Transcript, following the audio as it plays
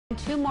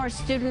Two more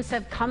students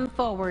have come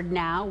forward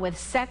now with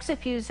sex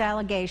abuse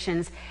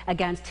allegations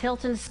against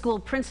Hilton School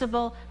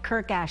principal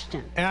Kirk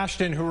Ashton.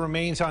 Ashton, who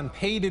remains on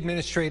paid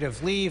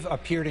administrative leave,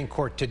 appeared in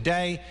court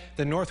today.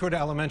 The Northwood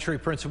Elementary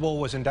principal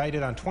was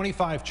indicted on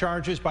 25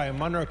 charges by a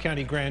Monroe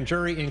County grand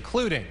jury,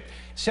 including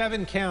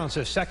 7 counts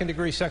of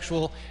second-degree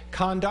sexual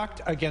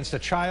conduct against a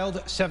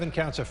child, 7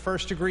 counts of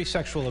first-degree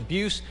sexual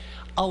abuse,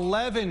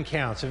 11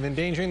 counts of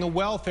endangering the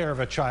welfare of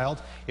a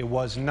child. It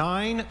was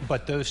 9,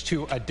 but those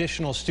 2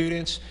 additional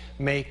students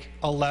make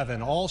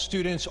 11. All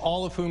students,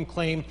 all of whom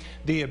claim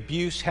the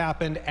abuse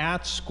happened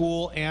at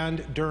school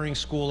and during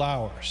school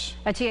hours.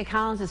 Atia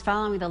Collins is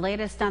following the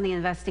latest on the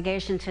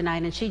investigation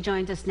tonight, and she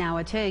joins us now.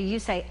 Atia, you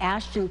say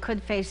Ashton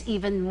could face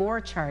even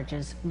more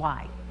charges.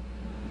 Why?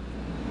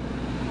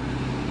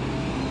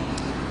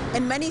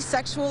 In many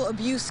sexual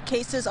abuse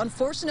cases,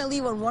 unfortunately,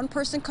 when one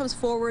person comes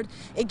forward,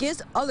 it gives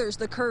others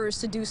the courage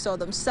to do so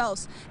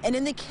themselves. And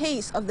in the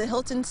case of the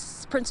Hilton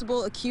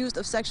principal accused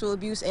of sexual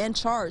abuse and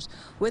charged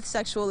with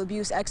sexual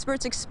abuse,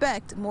 experts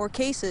expect more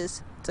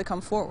cases to come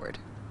forward.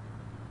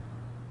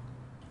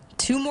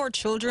 2 more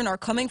children are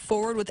coming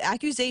forward with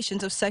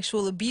accusations of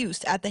sexual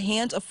abuse at the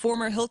hands of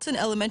former Hilton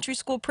Elementary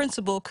School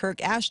principal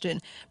Kirk Ashton,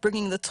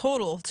 bringing the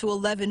total to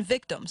 11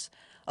 victims.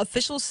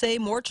 Officials say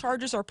more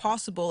charges are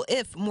possible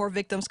if more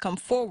victims come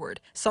forward,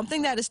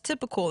 something that is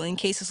typical in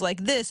cases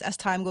like this as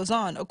time goes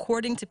on,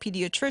 according to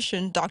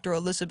pediatrician Dr.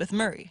 Elizabeth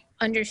Murray.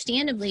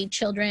 Understandably,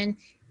 children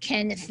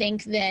can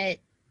think that,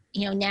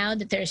 now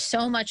that there's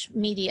so much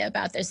media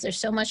about this, there's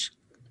so much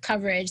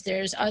coverage,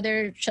 there's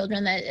other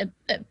children that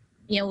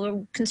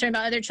we're concerned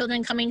about other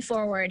children coming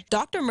forward.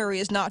 Dr. Murray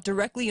is not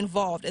directly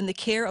involved in the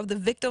care of the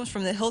victims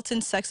from the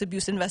Hilton sex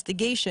abuse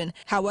investigation.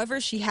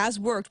 However, she has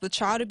worked with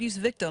child abuse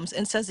victims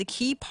and says a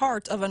key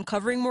part of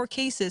uncovering more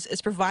cases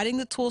is providing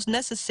the tools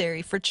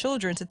necessary for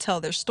children to tell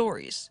their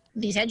stories.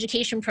 These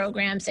education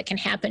programs that can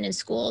happen in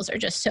schools are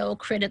just so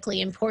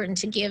critically important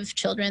to give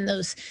children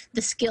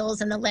the skills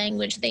and the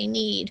language they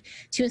need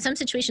to, in some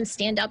situations,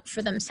 stand up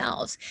for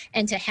themselves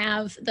and to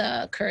have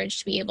the courage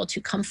to be able to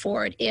come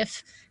forward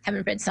if, heaven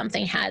forbid,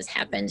 something has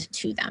happened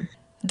to them.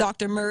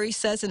 Dr. Murray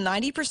says in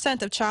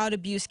 90% of child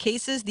abuse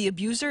cases, the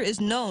abuser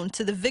is known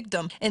to the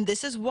victim, and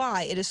this is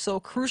why it is so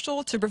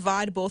crucial to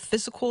provide both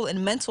physical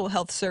and mental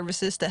health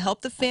services to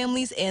help the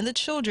families and the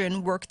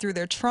children work through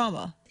their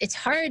trauma. It's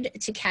hard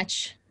to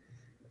catch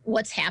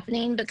what's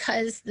happening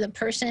because the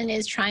person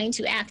is trying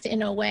to act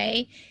in a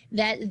way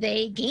that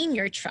they gain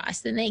your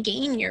trust and they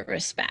gain your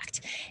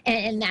respect.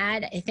 And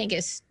that, I think,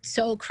 is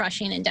so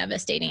crushing and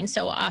devastating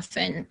so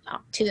often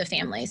to the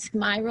families.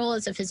 My role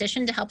as a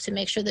physician to help to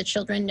make sure the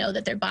children know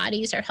that their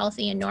bodies are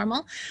healthy and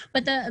normal,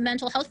 but the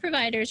mental health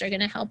providers are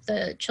going to help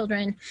the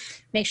children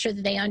make sure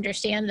that they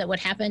understand that what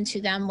happened to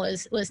them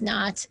was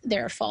not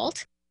their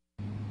fault.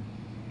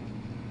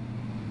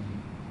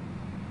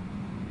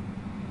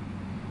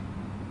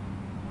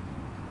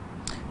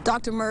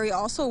 Dr. Murray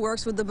also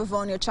works with the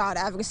Bavonia Child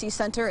Advocacy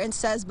Center and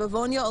says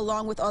Bavonia,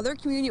 along with other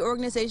community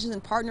organizations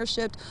and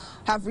partnerships,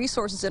 have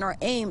resources and are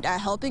aimed at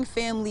helping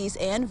families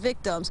and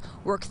victims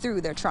work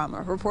through their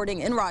trauma. Reporting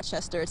in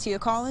Rochester, Atia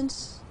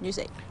Collins, News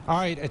 8. All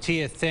right,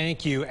 Atia,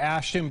 thank you.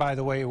 Ashton, by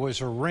the way,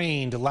 was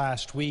arraigned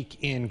last week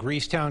in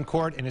Greecetown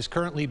Court and is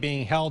currently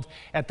being held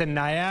at the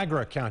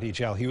Niagara County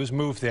Jail. He was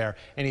moved there,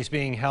 and he's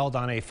being held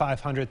on a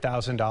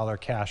 $500,000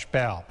 cash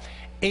bail.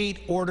 8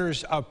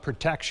 orders of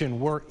protection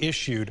were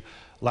issued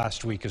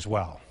last week as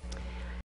well.